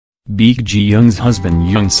Baek Ji Young's husband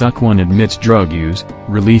Jung Suk Won admits drug use,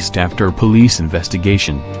 released after police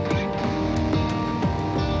investigation.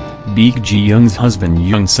 Baek Ji Young's husband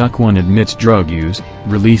Jung Suk Won admits drug use,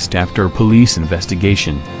 released after police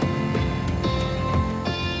investigation.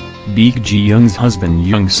 Baek Ji Young's husband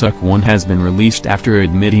Jung Suk Won has been released after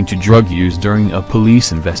admitting to drug use during a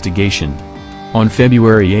police investigation. On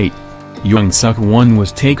February 8, Jung Suk Won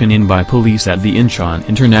was taken in by police at the Incheon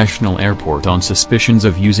International Airport on suspicions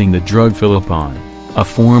of using the drug Philippine, a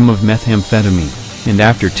form of methamphetamine, and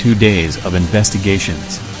after 2 days of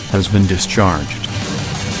investigations, has been discharged.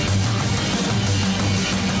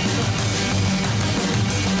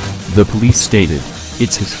 The police stated,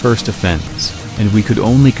 "It's his first offense, and we could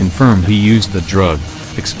only confirm he used the drug,"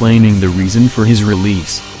 explaining the reason for his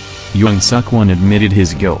release. Jung Suk Won admitted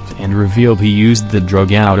his guilt and revealed he used the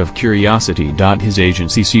drug out of curiosity. His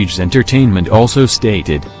agency Siege Entertainment also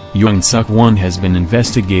stated, Jung Suk Won has been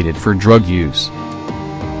investigated for drug use.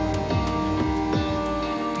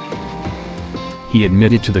 He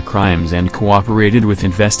admitted to the crimes and cooperated with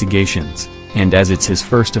investigations, and as it's his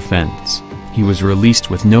first offense, he was released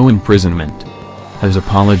with no imprisonment. Has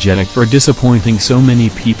apologetic for disappointing so many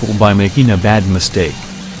people by making a bad mistake.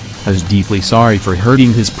 Is deeply sorry for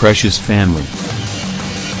hurting his precious family.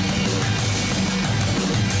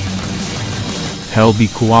 He'll be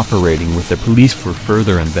cooperating with the police for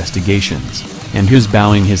further investigations, and is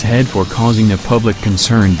bowing his head for causing a public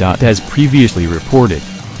concern. As previously reported,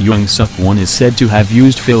 Jung Suk Won is said to have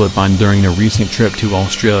used Philippine during a recent trip to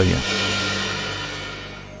Australia.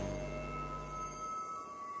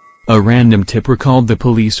 A random tipper called the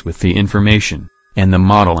police with the information, and the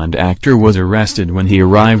model and actor was arrested when he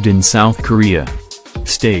arrived in South Korea.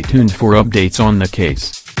 Stay tuned for updates on the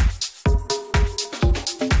case.